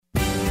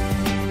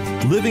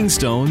Living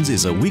Stones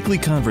is a weekly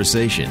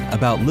conversation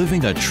about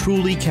living a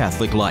truly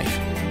Catholic life.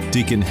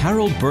 Deacon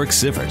Harold Burke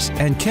Sivers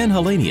and Ken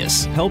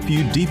Hallenius help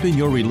you deepen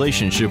your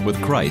relationship with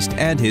Christ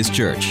and His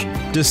Church,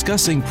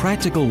 discussing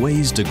practical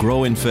ways to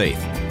grow in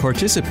faith,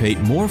 participate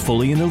more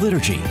fully in the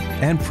liturgy,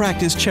 and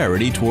practice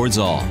charity towards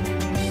all.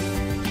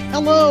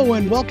 Hello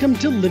and welcome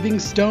to Living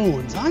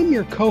Stones. I'm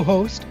your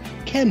co-host,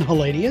 Ken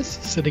Hallenius,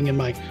 sitting in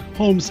my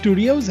home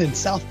studios in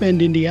South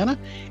Bend, Indiana,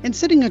 and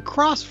sitting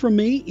across from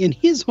me in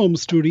his home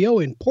studio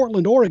in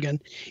Portland,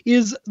 Oregon,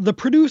 is the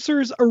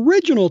producer's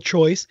original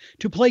choice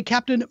to play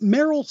Captain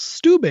Merrill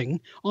Stubing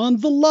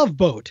on The Love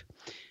Boat.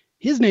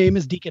 His name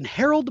is Deacon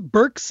Harold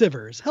Burke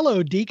Sivers.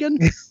 Hello, Deacon.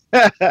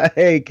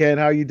 Hey, Ken,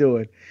 how you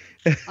doing?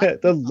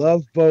 The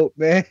Love Boat,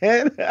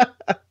 man.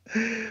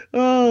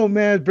 Oh,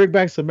 man, bring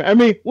back some. I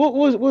mean, what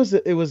was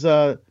it? It was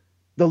The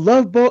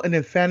Love Boat and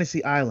then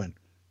Fantasy Island.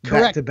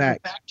 Correct. Back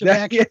to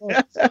back. Yeah.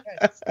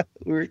 Yes.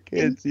 We were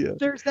kids, And yeah.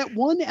 There's that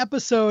one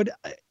episode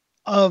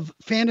of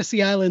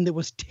Fantasy Island that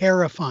was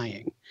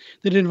terrifying,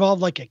 that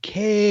involved like a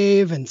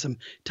cave and some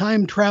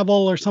time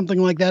travel or something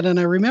like that. And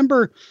I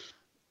remember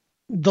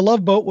The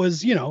Love Boat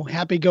was,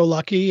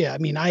 happy-go-lucky. I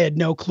mean, I had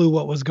no clue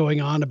what was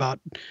going on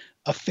about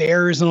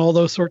affairs and all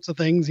those sorts of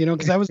things,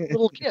 because I was a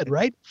little kid,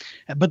 right?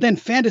 But then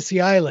Fantasy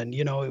Island,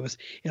 it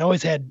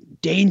always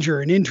had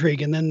danger and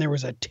intrigue. And then there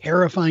was a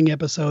terrifying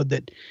episode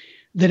that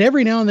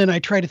every now and then I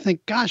try to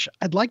think, gosh,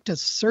 I'd like to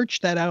search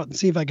that out and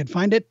see if I could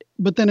find it.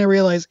 But then I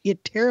realize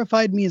it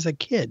terrified me as a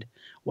kid.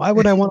 Why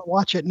would I want to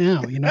watch it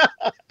now?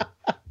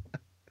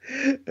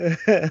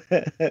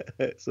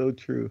 So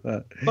true.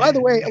 Huh? By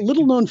the way, a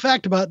little known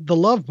fact about The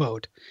Love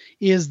Boat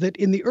is that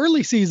in the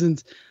early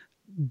seasons,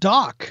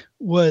 Doc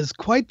was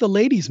quite the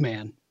ladies'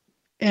 man.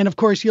 And of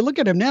course, you look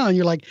at him now and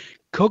you're like,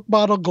 Coke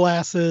bottle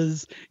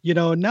glasses,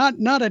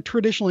 not a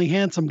traditionally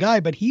handsome guy,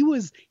 but he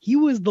was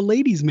the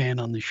ladies' man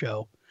on the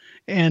show.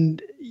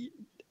 And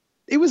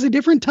it was a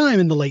different time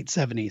in the late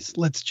 70s,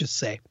 let's just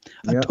say.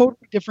 A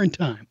totally different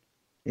time.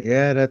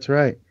 Yeah, that's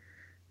right.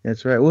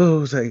 That's right. Well, it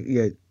was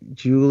like,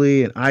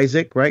 Julie and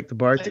Isaac, right? The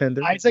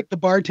bartender. Isaac, the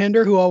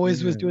bartender who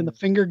always was doing the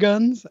finger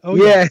guns. Oh,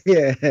 yeah.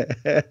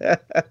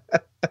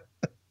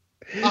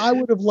 I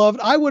would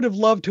have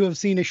loved to have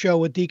seen a show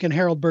with Deacon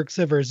Harold Burke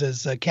Sivers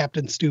as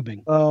Captain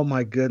Stubing. Oh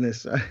my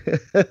goodness.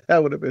 That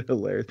would have been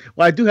hilarious.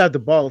 Well, I do have the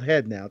bald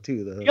head now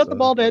too, though. You got the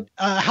bald head.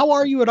 How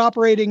are you at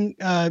operating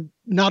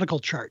nautical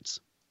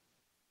charts?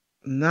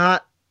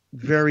 Not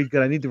very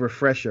good. I need the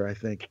refresher, I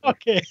think.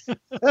 Okay.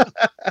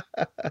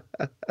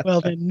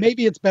 Well, then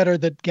maybe it's better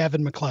that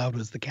Gavin MacLeod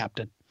was the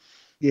captain.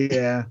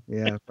 Yeah,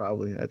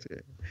 probably. That's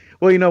it.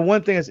 Well,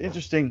 one thing that's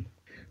interesting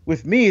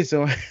with me,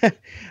 so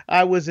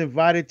I was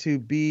invited to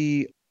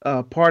be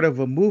part of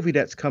a movie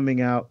that's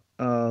coming out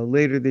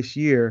later this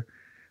year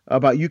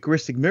about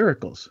Eucharistic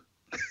miracles.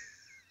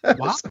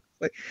 Wow.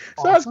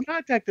 So I was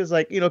contacted because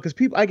I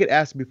get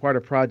asked to be part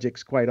of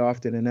projects quite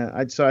often.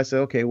 And so I said,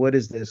 okay, what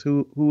is this?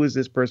 Who is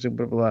this person?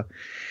 Blah, blah, blah.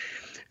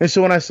 And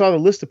so when I saw the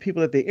list of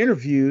people that they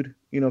interviewed,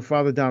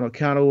 Father Donald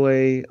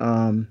Calloway,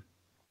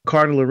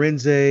 Cardinal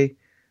Lorenzi,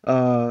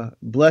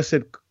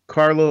 Blessed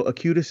Carlo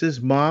Acutis's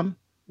mom.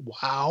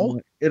 Wow.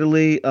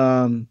 Italy,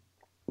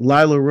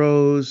 Lila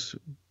Rose,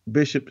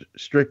 Bishop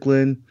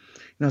Strickland.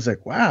 And I was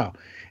like, wow.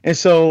 And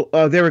so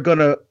they were going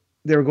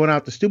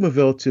out to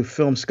Steubenville to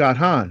film Scott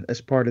Hahn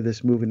as part of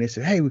this movie. And they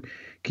said, hey,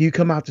 can you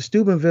come out to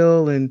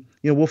Steubenville and,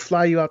 we'll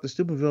fly you out to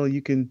Steubenville.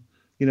 You can,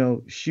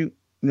 shoot,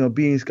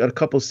 being got a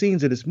couple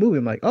scenes of this movie.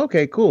 I'm like,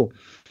 okay, cool.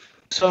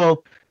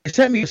 So they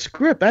sent me a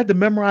script. I had to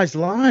memorize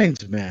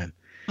lines, man.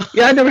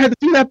 Yeah, I never had to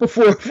do that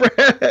before.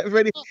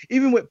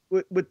 Even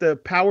with the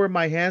Power in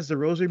My Hands, the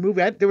Rosary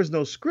movie, there was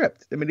no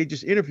script. I mean, they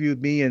just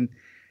interviewed me and,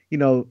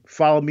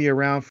 followed me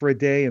around for a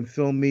day and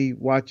filmed me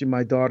watching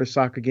my daughter's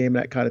soccer game,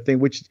 that kind of thing,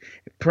 which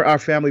our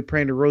family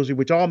praying the Rosary,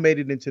 which all made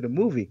it into the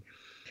movie.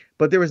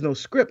 But there was no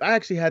script. I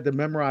actually had to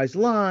memorize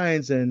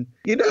lines and,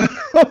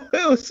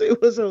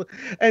 it was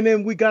and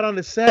then we got on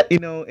the set,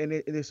 and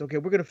it's okay,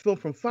 we're going to film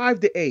from 5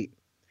 to 8.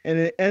 And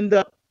it ended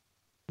up,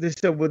 they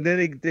said, well,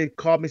 then they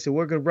called me and said,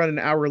 we're going to run an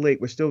hour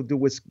late. We're still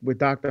doing with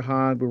Dr.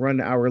 Hahn. We're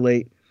running an hour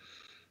late,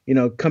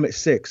 come at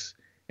 6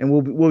 and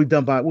we'll be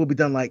done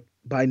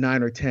by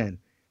 9 or 10.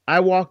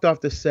 I walked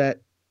off the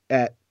set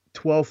at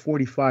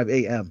 12:45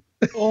 a.m.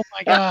 Oh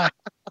my God.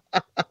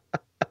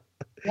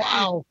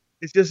 Wow.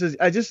 It's just,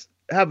 I just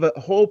have a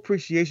whole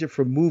appreciation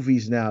for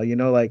movies now,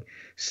 like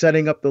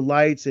setting up the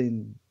lights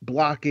and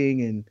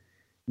blocking and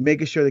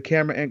making sure the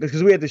camera angles,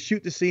 because we had to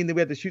shoot the scene. Then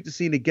we had to shoot the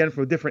scene again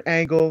from a different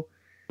angle.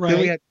 Right.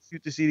 Then we had to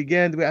shoot the scene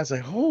again. I was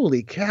like,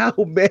 holy cow,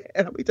 man,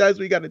 how many times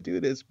we got to do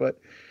this? But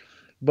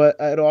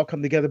it all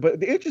come together. But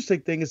the interesting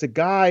thing is the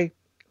guy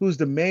who's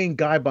the main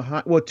guy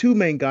behind, two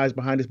main guys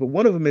behind this, but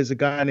one of them is a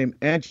guy named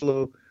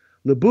Angelo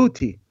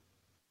Labuti,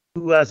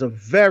 who has a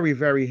very,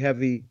 very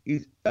heavy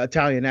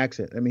Italian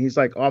accent. I mean, he's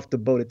like off the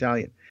boat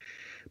Italian.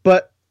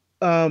 But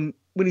when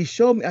he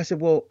showed me, I said,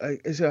 well,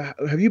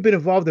 have you been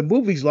involved in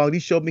movies long? He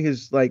showed me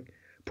his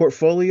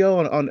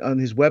portfolio on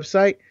his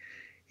website.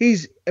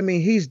 He's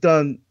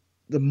done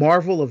the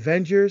Marvel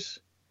Avengers.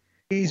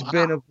 He's Wow.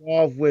 been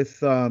involved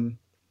with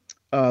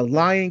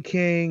Lion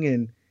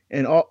King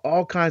and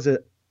all kinds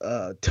of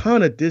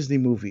ton of Disney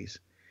movies.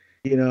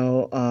 You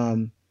know,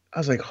 I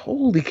was like,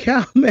 holy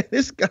cow, man,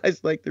 this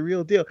guy's like the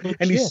real deal,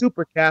 and he's Legit.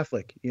 super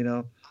Catholic.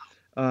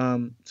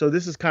 So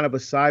this is kind of a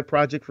side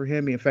project for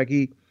him. In fact,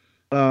 he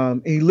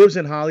lives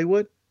in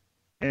Hollywood,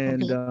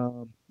 and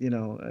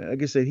Okay.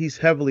 like I said, he's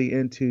heavily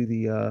into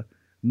the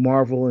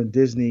Marvel and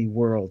Disney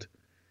world.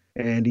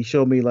 And he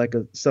showed me like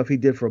stuff he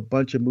did for a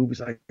bunch of movies.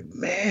 Like,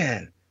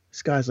 man,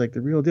 this guy's like the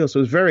real deal.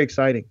 So it's very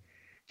exciting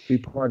to be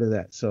part of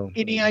that. So,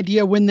 Any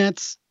idea when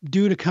that's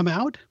due to come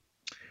out?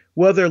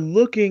 well, they're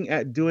looking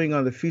at doing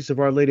on the Feast of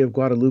Our Lady of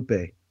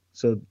Guadalupe,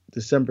 so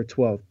December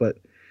 12th. But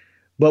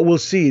we'll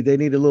see. They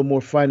need a little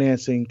more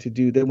financing to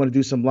do. They want to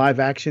do some live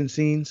action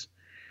scenes.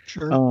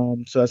 Sure.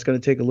 So that's going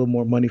to take a little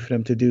more money for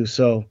them to do.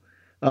 So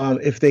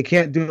if they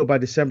can't do it by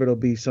December, it'll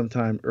be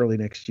sometime early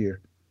next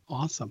year.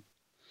 Awesome.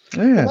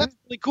 Well, Yeah. that's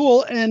really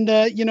cool. And,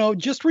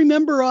 just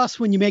remember us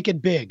when you make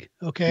it big.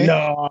 Okay.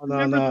 No.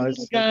 Remember the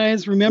little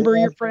guys. Remember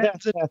your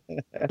friends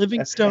at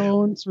Living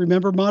Stones.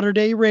 Remember Modern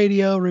Day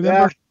Radio.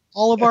 Remember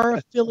all of our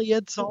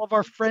affiliates, all of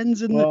our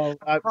friends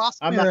across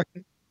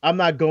America. I'm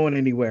not going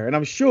anywhere. And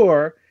I'm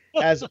sure,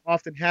 as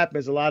often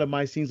happens, a lot of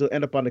my scenes will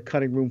end up on the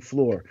cutting room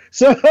floor.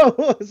 So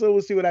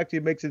we'll see what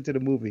actually makes into the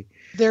movie.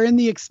 They're in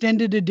the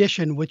extended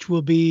edition, which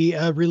will be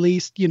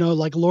released,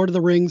 like Lord of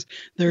the Rings.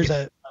 There's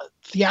a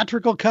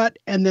theatrical cut,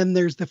 and then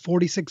there's the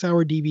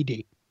 46-hour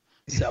DVD.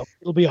 So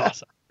it'll be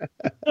awesome.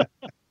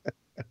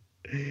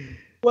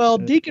 Well,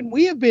 Deacon,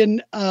 we have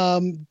been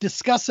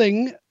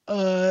discussing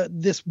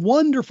this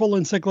wonderful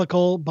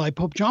encyclical by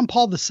Pope John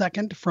Paul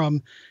II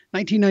from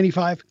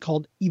 1995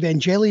 called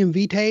Evangelium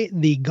Vitae,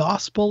 the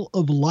Gospel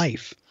of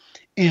Life.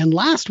 And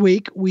last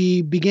week,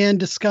 we began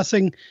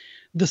discussing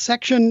the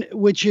section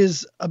which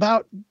is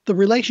about the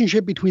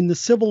relationship between the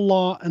civil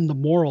law and the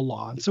moral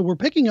law. And so we're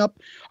picking up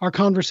our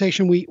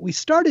conversation. We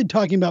started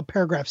talking about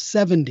paragraph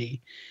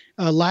 70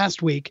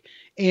 last week,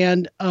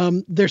 and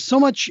there's so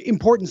much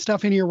important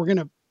stuff in here. We're going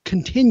to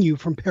continue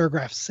from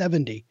paragraph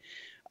 70.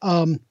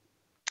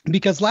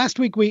 Because last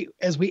week,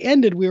 as we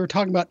ended, we were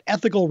talking about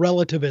ethical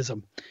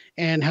relativism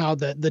and how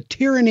the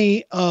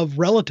tyranny of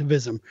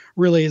relativism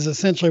really is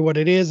essentially what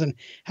it is, and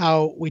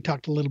how we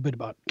talked a little bit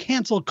about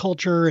cancel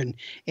culture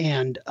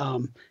and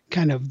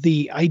kind of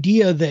the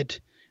idea that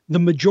the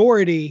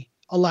majority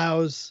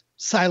allows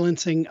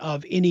silencing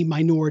of any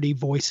minority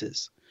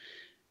voices.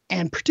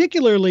 And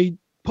particularly,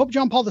 Pope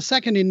John Paul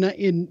II,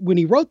 in when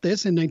he wrote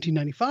this in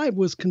 1995,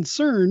 was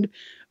concerned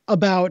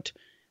about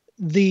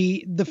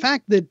the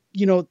fact that,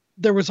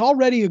 there was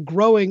already a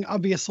growing,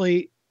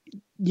 obviously,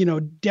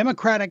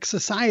 democratic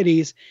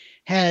societies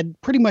had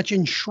pretty much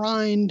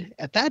enshrined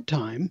at that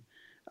time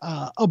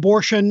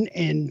abortion,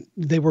 and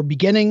they were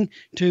beginning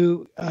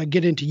to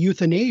get into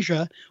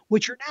euthanasia,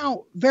 which are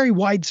now very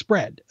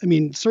widespread. I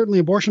mean, certainly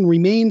abortion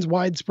remains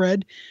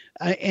widespread,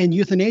 and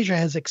euthanasia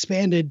has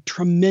expanded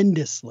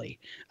tremendously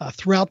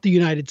throughout the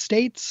United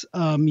States.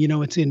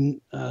 It's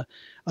in a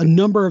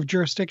number of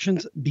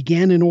jurisdictions,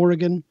 began in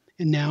Oregon,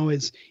 and now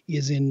is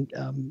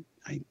in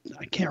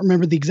I can't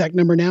remember the exact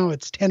number now.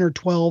 It's 10 or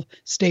 12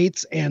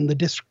 states, and the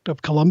District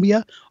of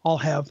Columbia all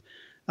have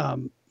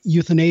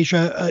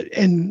euthanasia.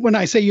 And when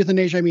I say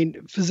euthanasia, I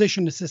mean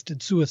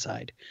physician-assisted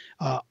suicide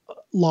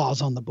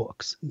laws on the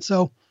books. And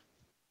so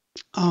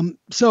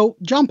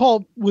John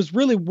Paul was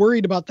really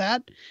worried about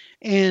that,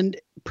 and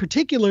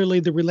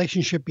particularly the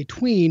relationship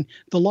between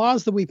the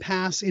laws that we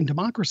pass in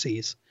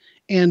democracies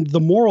and the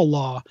moral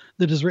law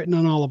that is written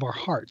on all of our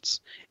hearts,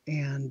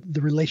 and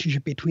the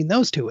relationship between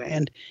those two.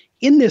 And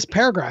in this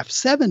paragraph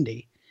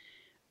 70,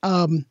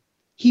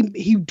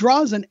 he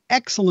draws an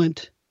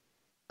excellent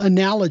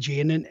analogy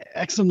and an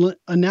excellent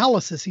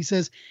analysis. He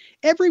says,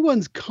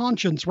 everyone's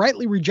conscience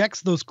rightly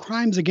rejects those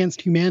crimes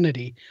against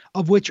humanity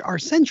of which our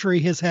century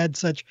has had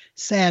such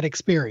sad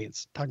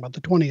experience. Talking about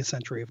the 20th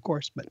century, of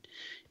course, but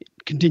it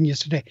continues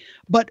today.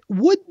 But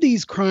would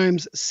these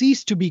crimes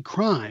cease to be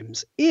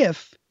crimes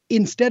if,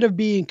 instead of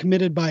being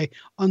committed by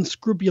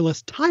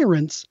unscrupulous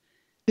tyrants,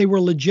 they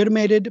were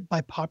legitimated by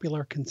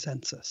popular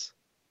consensus?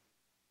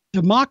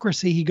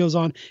 Democracy, he goes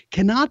on,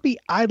 cannot be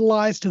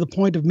idolized to the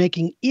point of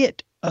making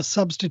it a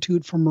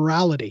substitute for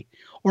morality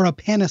or a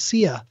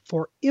panacea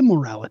for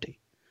immorality.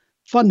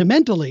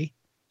 Fundamentally,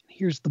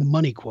 here's the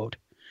money quote,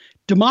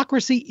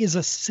 democracy is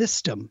a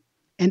system,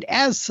 and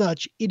as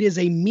such, it is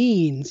a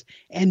means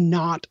and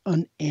not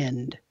an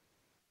end.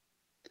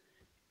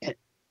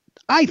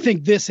 I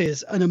think this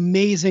is an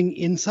amazing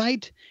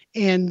insight,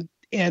 and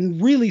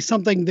really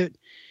something that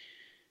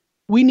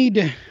we need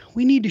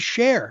to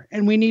share,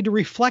 and we need to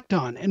reflect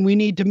on, and we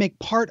need to make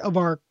part of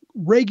our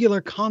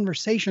regular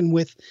conversation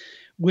with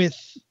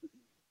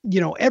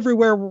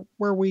everywhere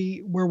where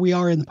we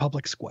are in the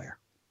public square.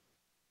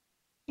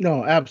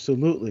 No,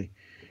 absolutely.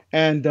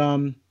 And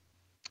and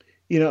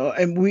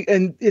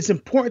it's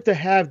important to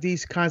have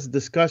these kinds of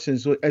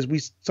discussions, as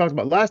we talked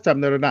about last time,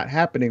 that are not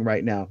happening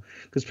right now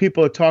because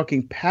people are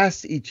talking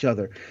past each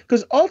other.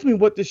 Because ultimately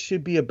what this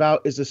should be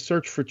about is a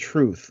search for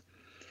truth.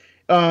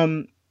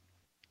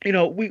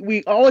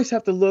 we always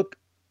have to look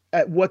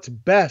at what's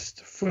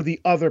best for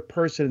the other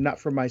person and not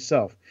for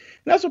myself.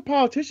 And that's what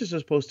politicians are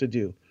supposed to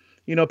do.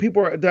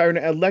 People that are in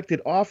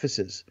elected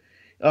offices,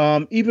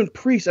 even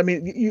priests. I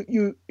mean,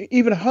 you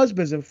even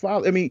husbands and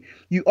fathers. I mean,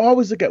 you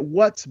always look at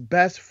what's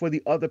best for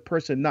the other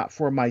person, not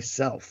for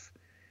myself.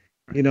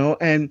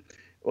 And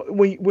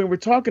when we're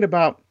talking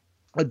about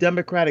a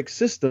democratic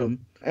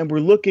system and we're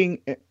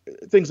looking at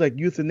things like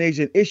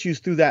euthanasia and issues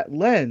through that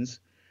lens,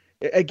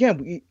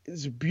 again,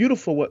 it's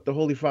beautiful what the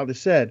Holy Father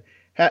said.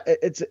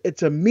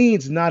 It's a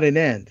means, not an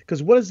end.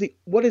 Because what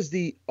is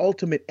the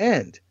ultimate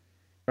end,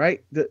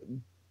 right? The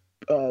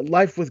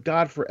life with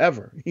God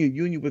forever,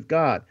 union with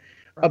God,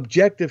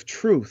 objective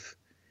truth,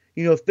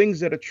 things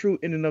that are true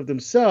in and of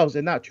themselves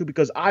and not true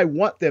because I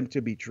want them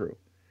to be true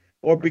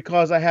or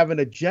because I have an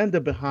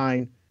agenda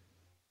behind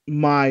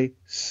my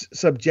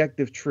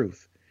subjective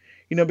truth.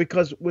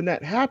 Because when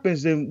that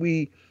happens, then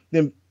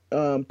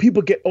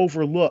people get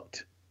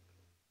overlooked.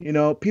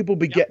 People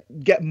get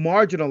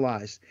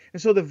marginalized.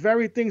 And so the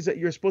very things that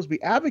you're supposed to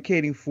be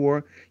advocating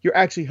for, you're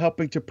actually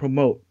helping to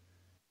promote.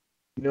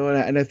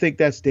 And I think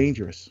that's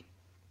dangerous.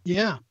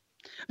 Yeah.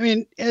 I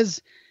mean,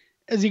 as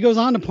he goes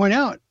on to point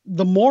out,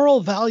 the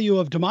moral value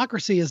of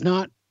democracy is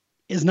not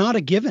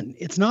a given.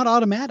 It's not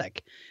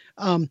automatic.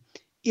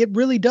 It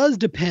really does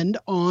depend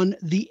on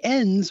the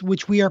ends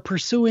which we are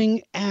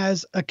pursuing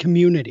as a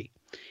community.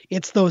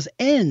 It's those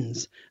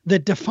ends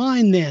that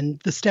define then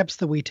the steps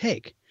that we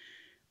take.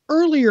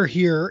 Earlier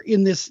here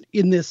in this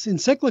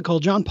encyclical,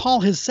 John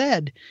Paul has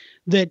said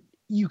that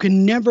you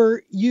can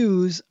never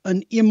use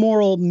an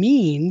immoral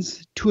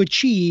means to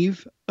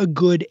achieve a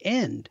good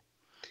end.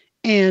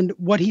 And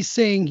what he's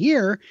saying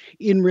here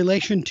in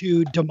relation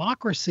to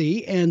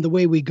democracy and the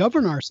way we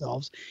govern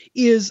ourselves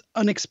is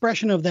an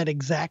expression of that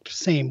exact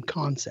same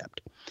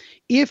concept.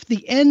 If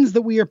the ends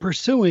that we are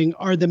pursuing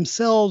are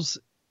themselves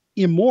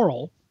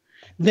immoral,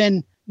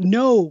 then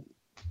none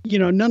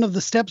of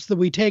the steps that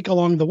we take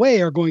along the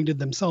way are going to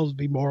themselves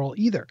be moral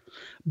either.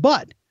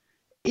 But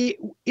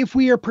if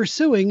we are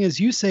pursuing, as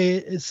you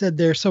said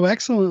there so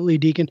excellently,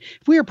 Deacon,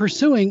 if we are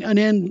pursuing an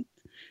end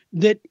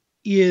that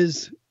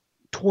is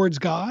towards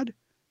God,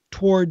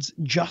 towards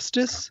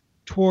justice,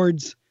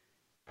 towards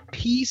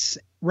peace,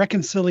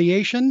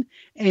 reconciliation,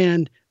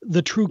 and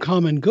the true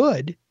common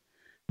good,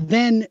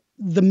 then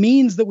the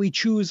means that we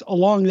choose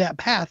along that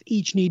path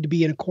each need to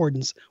be in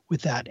accordance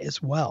with that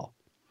as well.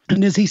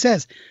 And as he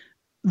says,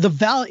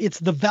 it's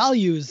the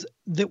values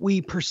that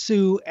we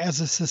pursue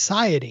as a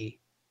society.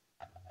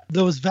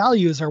 Those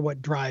values are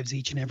what drives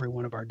each and every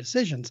one of our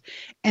decisions.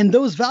 And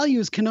those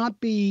values cannot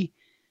be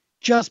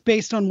just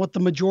based on what the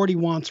majority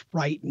wants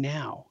right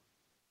now,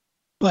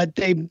 but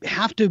they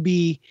have to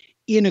be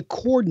in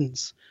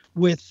accordance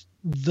with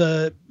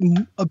the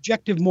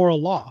objective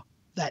moral law,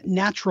 that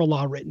natural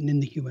law written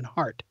in the human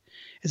heart.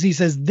 As he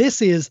says,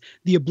 this is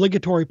the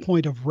obligatory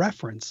point of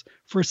reference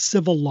for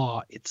civil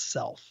law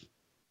itself.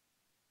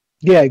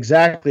 Yeah,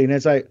 exactly. And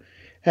as I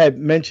had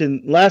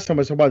mentioned last time I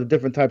was talking about the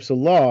different types of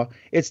law,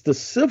 it's the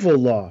civil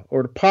law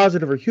or the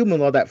positive or human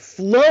law that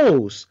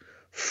flows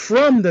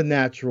from the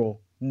natural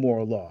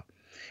moral law.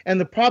 And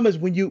the problem is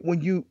when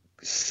you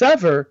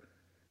sever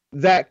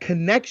that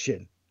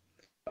connection,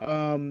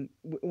 when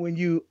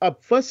you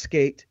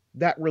obfuscate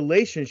that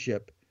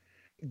relationship,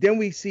 then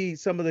we see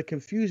some of the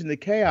confusion, the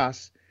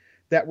chaos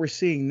that we're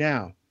seeing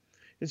now.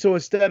 And so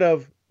instead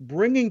of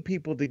bringing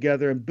people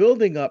together and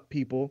building up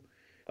people,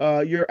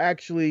 you're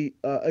actually,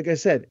 like I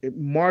said,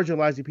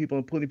 marginalizing people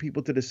and putting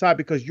people to the side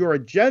because your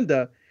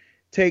agenda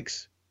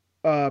takes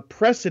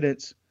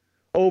precedence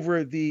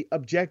over the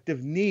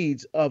objective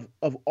needs of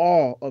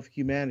all of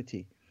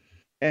humanity.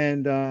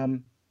 And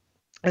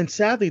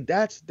sadly,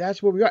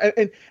 that's where we are.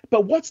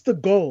 But what's the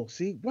goal?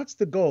 See, what's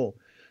the goal?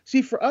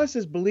 See, for us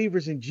as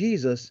believers in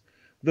Jesus,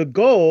 the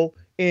goal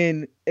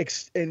in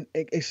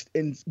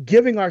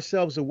giving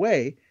ourselves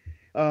away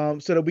so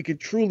that we can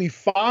truly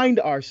find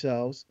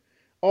ourselves,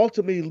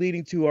 ultimately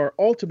leading to our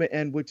ultimate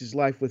end, which is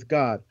life with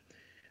God.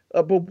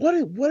 But what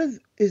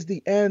is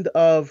the end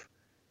of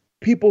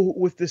people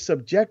with this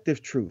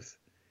subjective truth?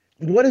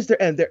 What is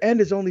their end? Their end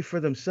is only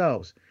for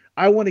themselves.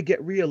 I want to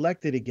get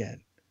reelected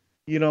again.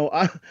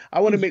 I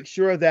want to make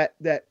sure that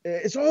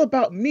it's all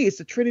about me. It's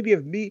the Trinity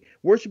of me,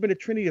 worshiping the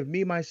Trinity of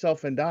me,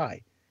 myself, and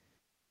I.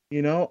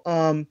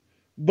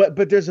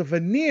 But there's a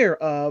veneer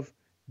of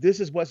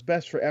this is what's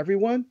best for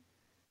everyone.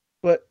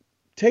 But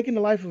taking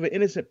the life of an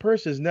innocent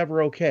person is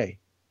never okay.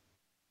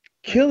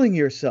 Killing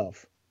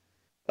yourself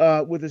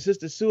with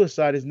assisted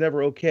suicide is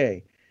never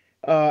okay.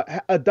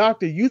 A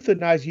doctor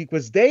euthanizing you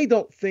because they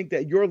don't think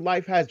that your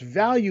life has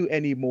value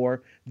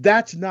anymore.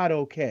 That's not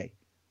okay.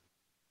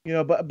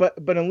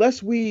 But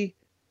unless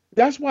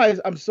that's why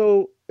it's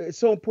so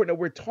important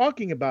that we're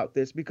talking about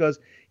this, because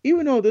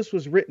even though this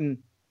was written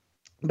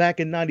back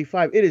in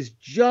 95, it is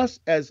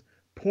just as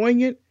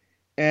poignant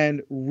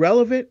and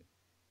relevant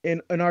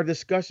in our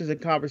discussions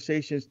and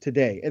conversations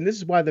today. And this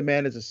is why the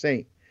man is a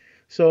saint.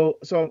 So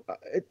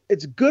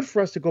it's good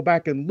for us to go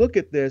back and look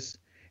at this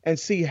and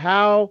see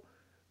how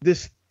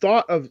this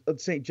thought of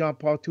St. John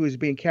Paul II is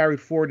being carried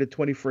forward to the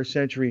 21st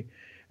century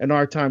in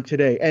our time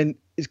today. And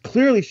it's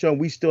clearly shown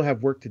we still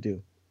have work to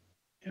do.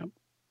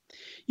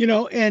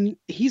 Yeah. And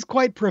he's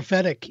quite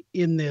prophetic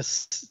in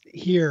this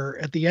here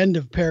at the end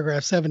of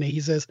paragraph 70. He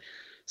says,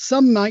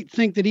 some might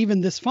think that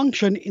even this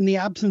function, in the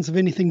absence of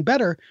anything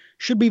better,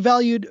 should be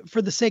valued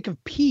for the sake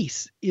of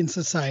peace in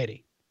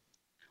society.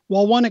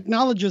 While one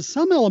acknowledges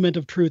some element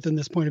of truth in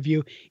this point of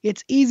view,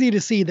 it's easy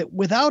to see that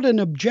without an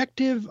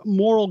objective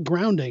moral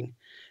grounding,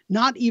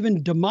 not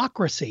even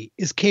democracy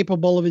is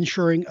capable of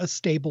ensuring a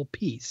stable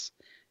peace,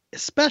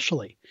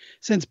 especially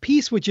since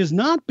peace which is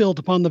not built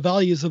upon the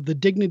values of the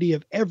dignity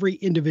of every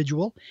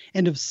individual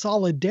and of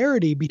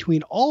solidarity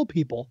between all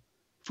people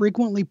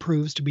frequently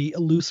proves to be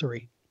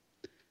illusory.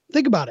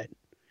 Think about it.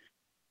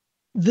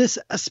 This,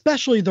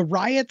 especially the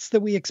riots that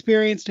we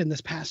experienced in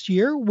this past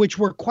year, which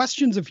were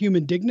questions of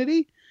human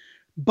dignity,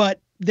 but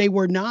they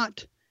were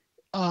not,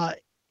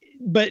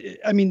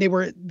 they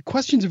were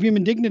questions of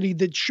human dignity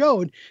that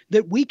showed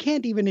that we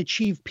can't even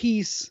achieve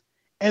peace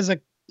as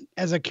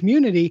a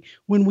community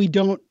when we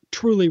don't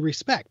truly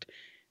respect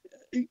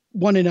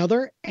one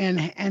another and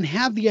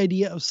have the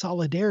idea of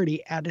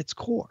solidarity at its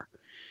core.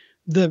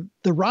 The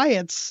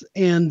riots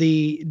and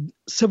the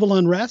civil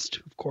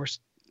unrest, of course,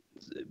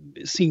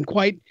 seen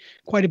quite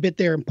a bit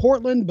there in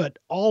Portland, but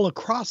all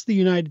across the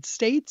United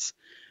States.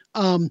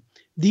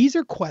 These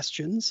are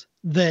questions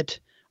that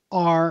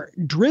are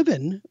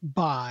driven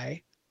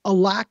by a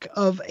lack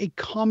of a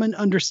common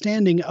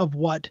understanding of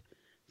what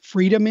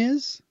freedom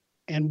is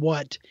and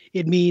what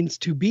it means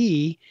to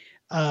be,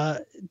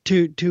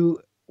 to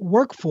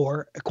work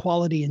for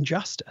equality and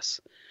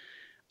justice.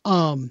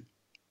 And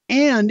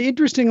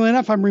interestingly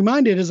enough, I'm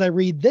reminded as I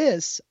read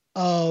this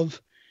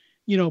of,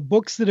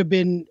 books that have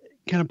been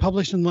kind of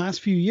published in the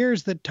last few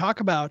years that talk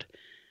about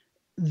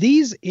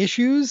these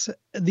issues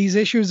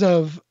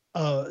of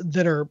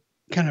that are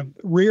kind of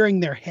rearing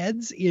their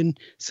heads in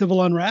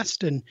civil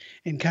unrest and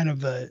kind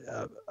of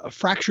a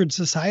fractured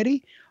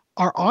society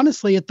are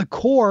honestly at the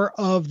core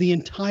of the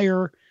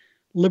entire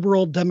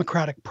liberal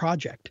democratic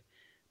project.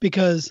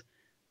 Because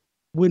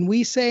when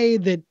we say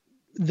that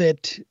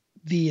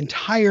the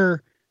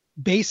entire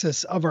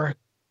basis of our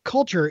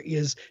culture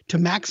is to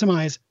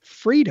maximize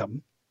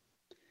freedom,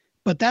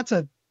 but that's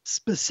a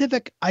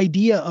specific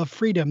idea of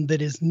freedom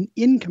that is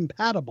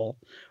incompatible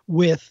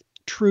with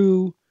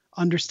true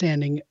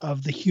understanding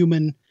of the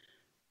human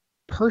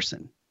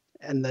person.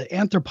 And the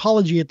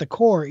anthropology at the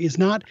core is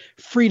not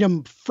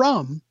freedom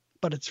from,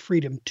 but it's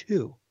freedom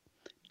to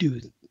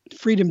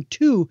freedom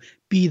to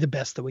be the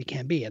best that we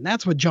can be. And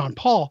that's what John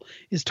Paul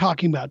is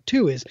talking about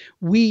too, is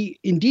we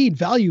indeed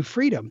value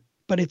freedom,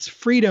 but it's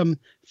freedom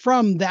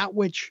from that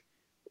which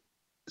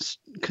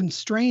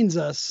constrains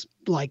us,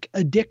 like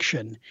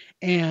addiction,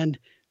 and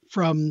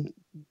from,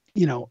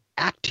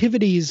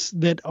 activities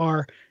that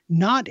are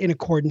not in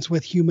accordance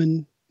with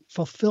human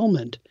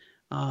fulfillment.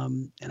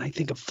 And I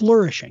think of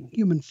flourishing.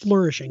 Human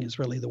flourishing is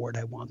really the word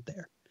I want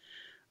there.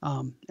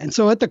 And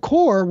so at the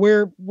core,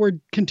 we're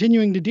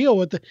continuing to deal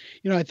with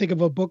I think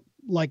of a book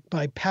like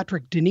by Professor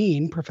Patrick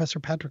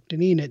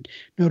Deneen at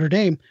Notre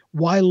Dame,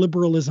 Why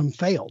Liberalism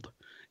Failed,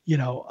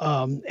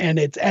 and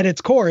it's at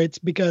its core, it's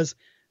because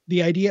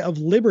the idea of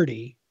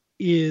liberty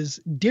is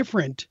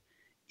different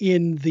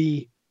in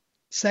the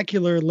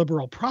secular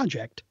liberal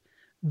project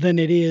than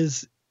it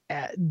is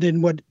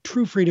than what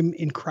true freedom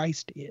in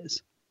Christ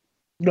is.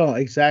 No,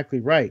 exactly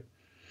right.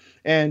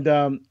 And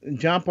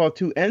John Paul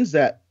II ends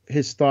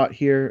his thought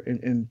here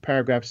in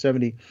paragraph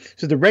 70.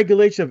 So the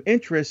regulation of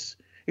interests,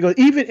 it goes,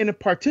 even in a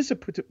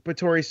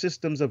participatory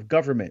systems of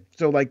government,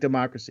 so like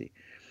democracy,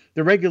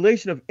 the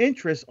regulation of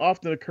interests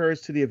often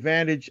occurs to the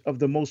advantage of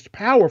the most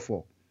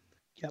powerful,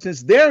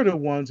 since they're the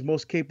ones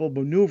most capable of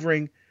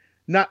maneuvering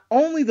not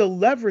only the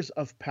levers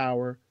of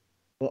power,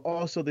 but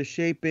also the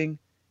shaping,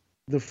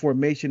 the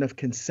formation of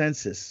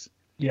consensus.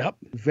 Yep.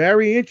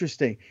 Very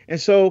interesting. And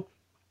so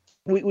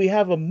we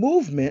have a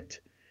movement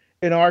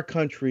in our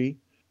country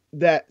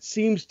that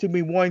seems to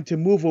be wanting to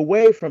move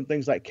away from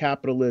things like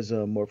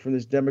capitalism or from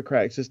this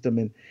democratic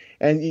system.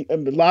 And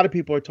a lot of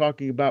people are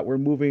talking about we're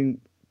moving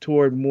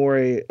toward more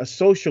a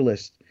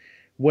socialist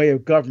way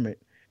of government,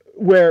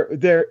 where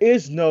there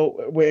is no,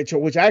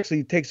 which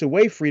actually takes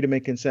away freedom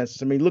and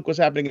consensus. I mean, look what's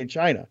happening in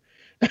China.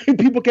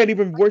 People can't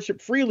even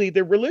worship freely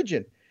their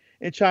religion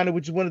in China,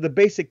 which is one of the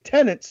basic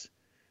tenets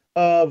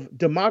of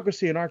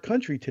democracy in our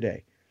country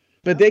today.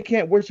 But they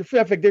can't worship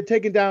freely. In fact, they're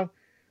taking down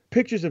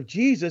pictures of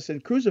Jesus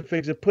and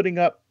crucifix and putting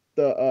up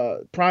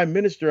the prime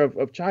minister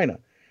of China.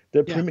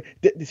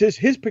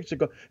 His picture.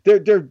 They're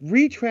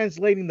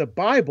retranslating the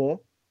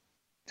Bible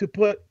to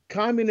put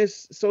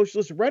communist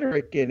socialist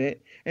rhetoric in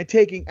it and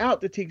taking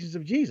out the teachings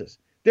of Jesus.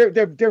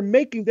 They're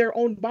making their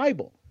own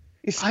Bible.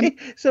 You see?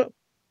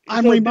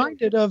 I'm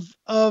reminded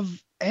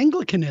of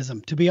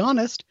Anglicanism, to be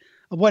honest,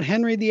 of what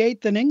Henry VIII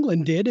in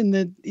England did in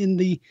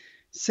the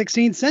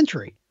 16th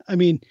century. I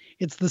mean,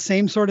 it's the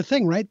same sort of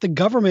thing, right? The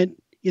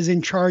government is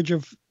in charge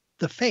of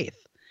the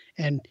faith,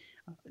 and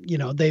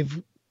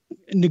they've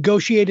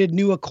negotiated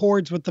new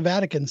accords with the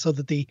Vatican so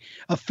that the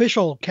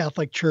official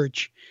Catholic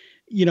Church,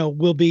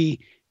 will be,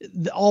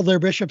 all their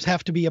bishops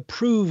have to be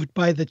approved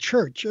by the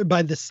church,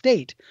 by the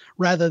state,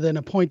 rather than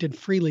appointed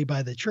freely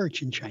by the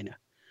church in China.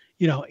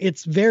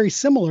 It's very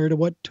similar to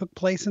what took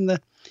place in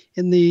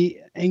the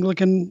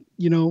Anglican,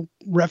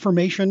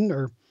 Reformation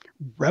or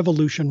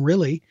Revolution,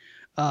 really,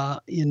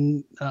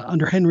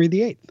 under Henry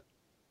VIII.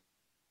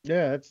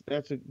 Yeah,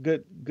 that's a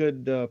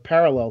good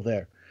parallel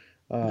there.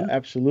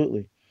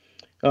 Absolutely.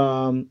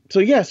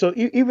 So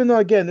even though,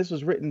 again, this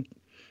was written,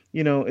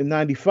 in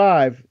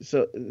 95,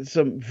 so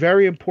some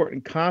very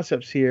important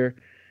concepts here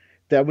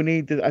that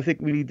I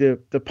think we need to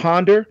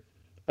ponder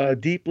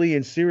deeply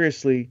and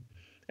seriously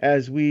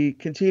as we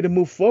continue to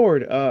move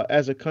forward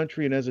as a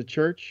country and as a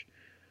church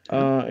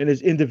and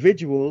as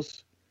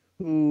individuals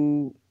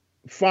who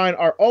find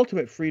our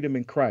ultimate freedom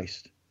in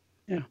Christ.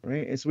 Yeah.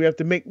 Right. And so we have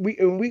to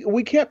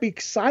we can't be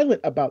silent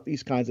about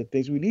these kinds of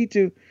things. We need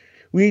to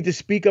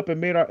speak up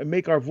and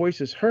make our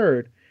voices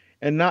heard,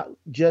 and not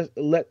just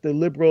let the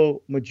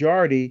liberal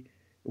majority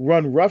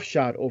run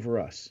roughshod over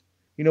us.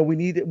 We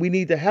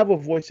need to have a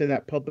voice in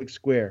that public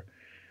square,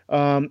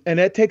 and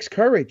that takes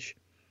courage.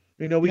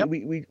 But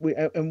ultimately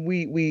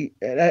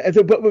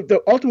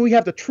we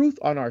have the truth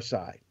on our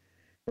side,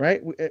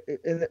 right?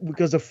 And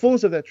because the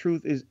fullness of that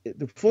truth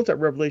the fullness of that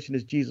revelation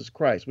is Jesus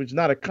Christ, which is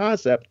not a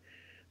concept,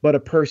 but a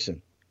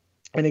person.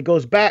 And it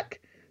goes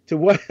back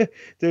to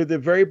the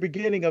very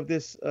beginning of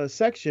this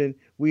section.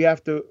 We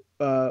have to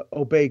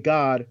obey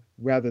God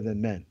rather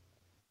than men.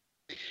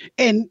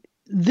 And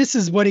this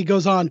is what he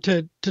goes on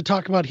to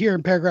talk about here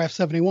in paragraph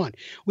 71.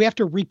 We have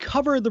to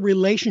recover the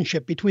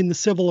relationship between the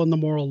civil and the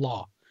moral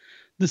law.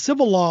 The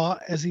civil law,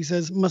 as he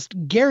says, must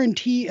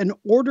guarantee an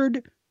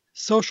ordered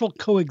social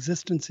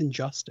coexistence in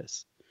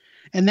justice.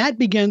 And that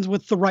begins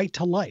with the right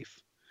to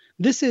life.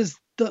 This is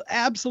the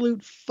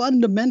absolute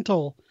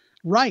fundamental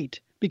right,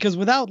 because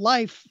without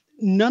life,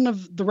 none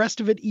of the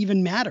rest of it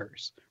even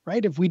matters,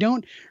 right? If we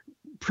don't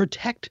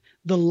protect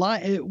the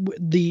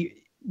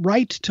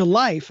right to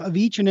life of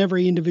each and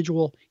every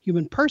individual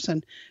human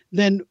person,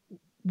 then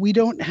we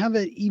don't have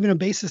even a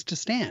basis to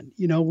stand.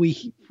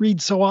 We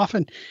read so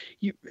often,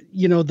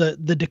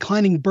 the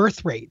declining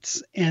birth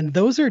rates, and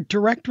those are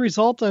direct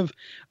result of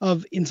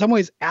in some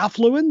ways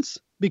affluence,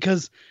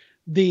 because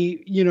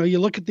you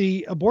look at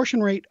the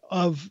abortion rate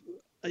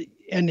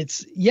and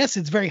it's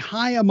very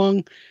high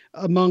among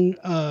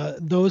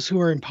those who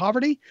are in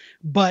poverty,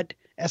 but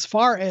as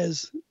far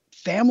as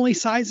family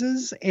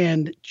sizes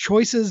and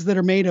choices that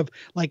are made of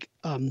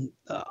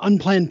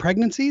unplanned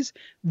pregnancies,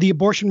 the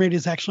abortion rate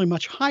is actually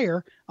much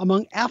higher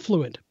among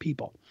affluent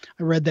people.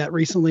 I read that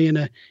recently in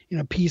a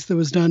piece that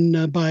was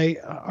done by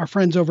our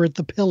friends over at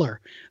the Pillar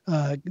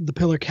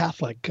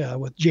Catholic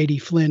with J.D.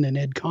 Flynn and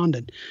Ed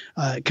Condon,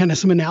 kind of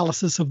some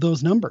analysis of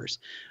those numbers.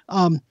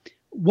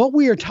 What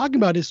we are talking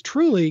about is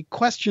truly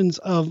questions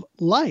of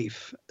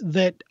life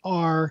that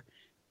are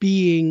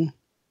being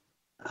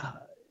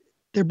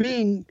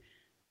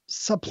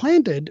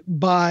supplanted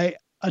by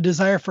a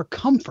desire for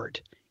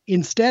comfort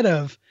instead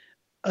of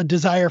a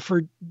desire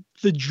for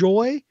the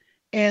joy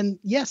and,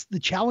 yes, the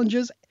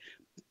challenges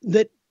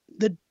that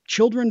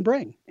children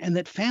bring and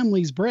that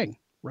families bring,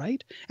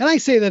 right? And I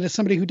say that as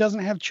somebody who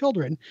doesn't have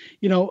children,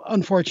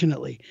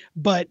 unfortunately,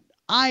 but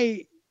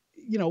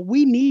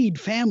we need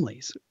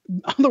families.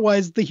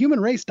 Otherwise, the human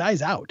race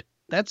dies out.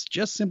 That's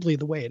just simply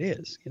the way it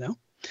is,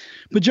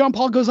 But John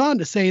Paul goes on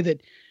to say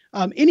that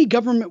any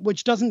government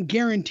which doesn't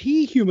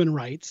guarantee human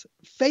rights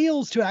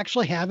fails to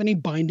actually have any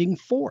binding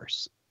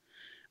force.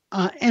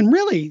 And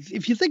really,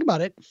 if you think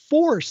about it,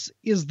 force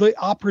is the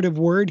operative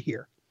word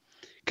here,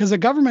 because a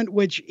government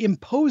which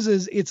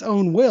imposes its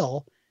own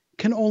will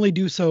can only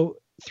do so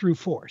through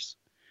force.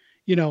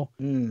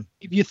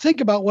 If you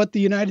think about what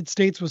the United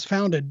States was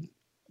founded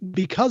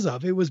because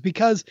of, it was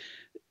because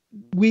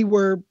we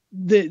were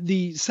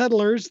the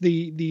settlers,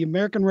 the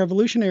American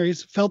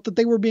revolutionaries felt that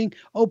they were being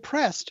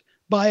oppressed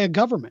by a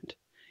government,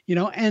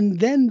 and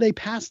then they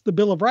passed the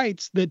Bill of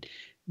Rights that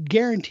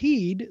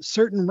guaranteed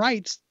certain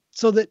rights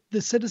so that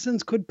the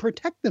citizens could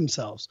protect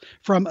themselves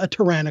from a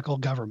tyrannical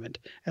government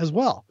as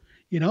well.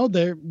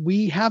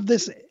 We have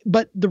this,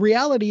 but the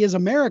reality is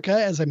America,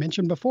 as I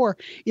mentioned before,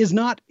 is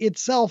not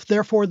itself,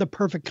 therefore, the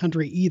perfect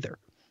country either.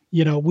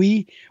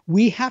 We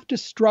have to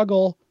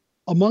struggle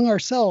among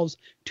ourselves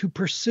to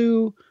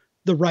pursue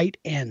the right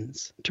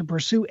ends, to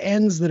pursue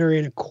ends that are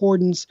in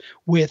accordance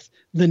with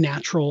the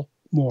natural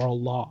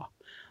moral law.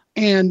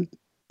 And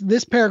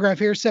this paragraph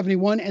here,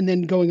 71, and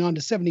then going on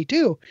to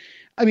 72,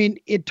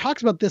 it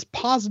talks about this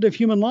positive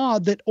human law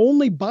that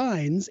only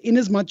binds in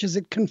as much as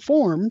it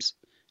conforms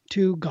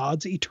to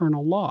God's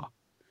eternal law.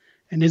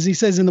 And as he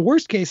says, in the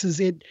worst cases,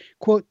 it,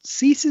 quote,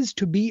 ceases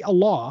to be a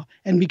law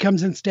and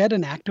becomes instead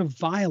an act of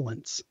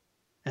violence.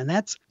 And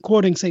that's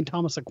quoting St.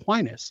 Thomas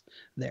Aquinas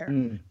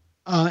there.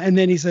 And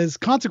then he says,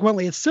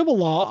 consequently, a civil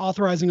law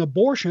authorizing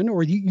abortion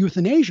or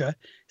euthanasia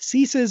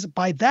ceases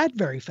by that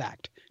very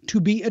fact to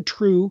be a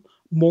true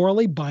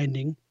morally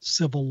binding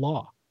civil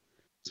law.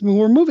 So, I mean,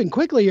 we're moving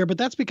quickly here, but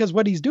that's because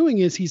what he's doing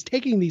is he's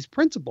taking these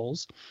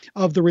principles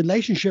of the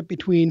relationship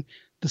between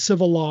the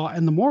civil law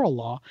and the moral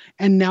law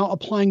and now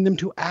applying them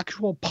to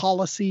actual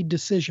policy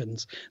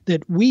decisions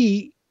that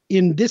we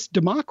in this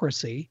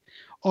democracy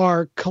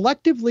are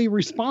collectively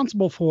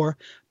responsible for,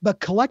 but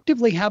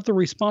collectively have the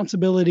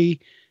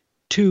responsibility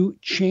to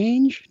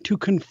change, to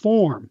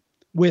conform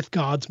with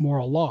God's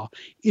moral law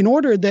in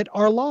order that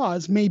our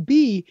laws may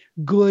be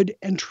good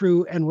and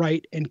true and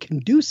right and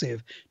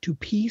conducive to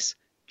peace,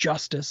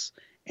 justice,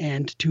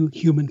 and to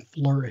human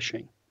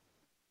flourishing.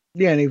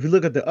 Yeah, and if you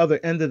look at the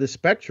other end of the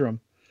spectrum,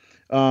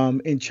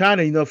 in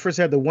China, first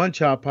they had the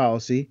one-child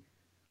policy,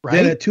 right,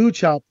 then a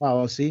two-child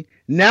policy.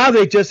 Now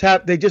they just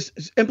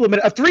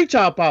implemented a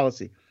three-child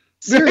policy.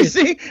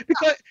 Seriously? See,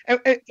 because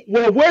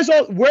well, where's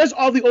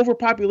all the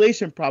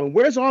overpopulation problem?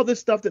 Where's all this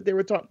stuff that people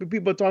were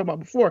talking about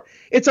before?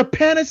 It's a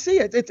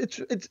panacea.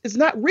 It's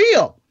not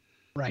real.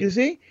 Right. You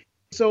see?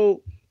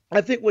 So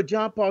I think what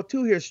John Paul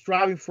II here is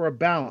striving for a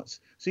balance.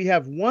 So you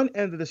have one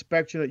end of the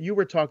spectrum that you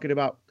were talking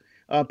about,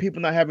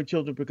 people not having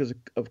children because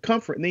of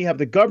comfort, and then you have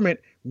the government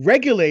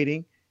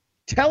regulating,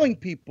 telling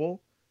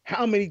people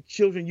how many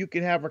children you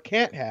can have or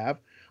can't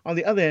have on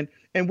the other end.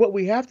 And what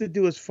we have to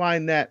do is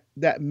find that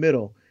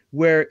middle,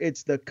 where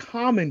it's the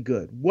common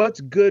good, what's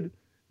good,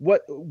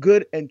 what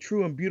good and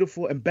true and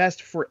beautiful and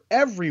best for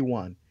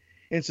everyone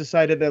in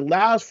society that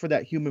allows for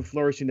that human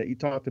flourishing that you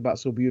talked about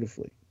so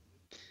beautifully.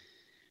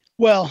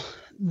 Well,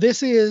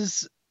 this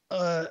is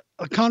a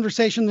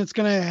conversation that's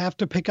going to have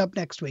to pick up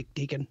next week,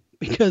 Deacon,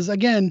 because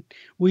again,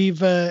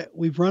 we've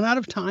run out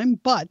of time,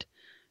 but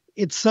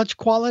it's such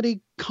quality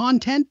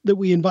content that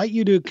we invite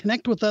you to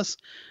connect with us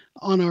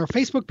on our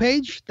Facebook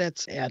page.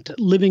 That's at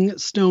Living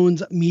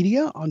Stones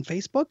Media on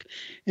Facebook,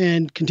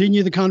 and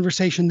continue the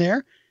conversation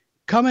there.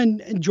 Come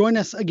and join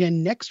us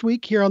again next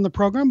week here on the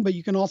program, but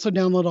you can also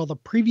download all the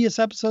previous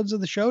episodes of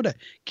the show to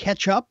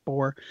catch up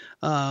or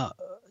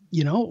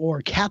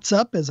or cats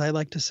up, as I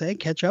like to say,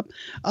 catch up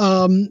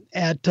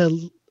at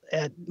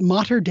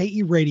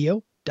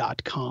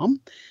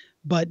materdeiradio.com.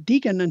 But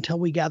Deacon, until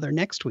we gather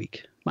next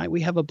week, might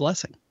we have a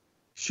blessing?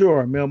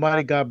 Sure. May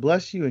Almighty God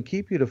bless you and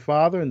keep you, the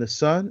Father and the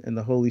Son and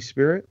the Holy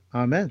Spirit.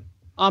 Amen.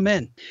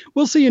 Amen.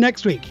 We'll see you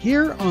next week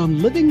here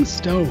on Living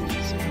Stones.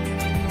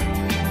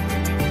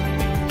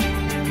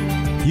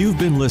 You've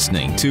been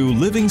listening to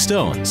Living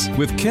Stones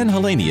with Ken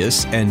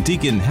Hallenius and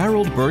Deacon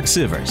Harold Burke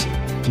Sivers.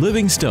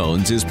 Living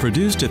Stones is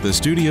produced at the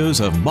studios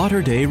of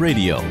Mater Dei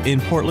Radio in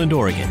Portland,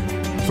 Oregon.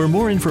 For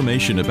more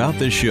information about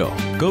this show,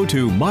 go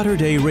to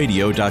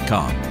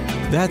materdeiradio.com.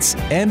 That's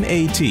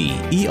MATERDEI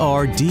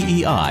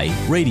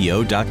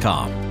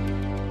radio.com.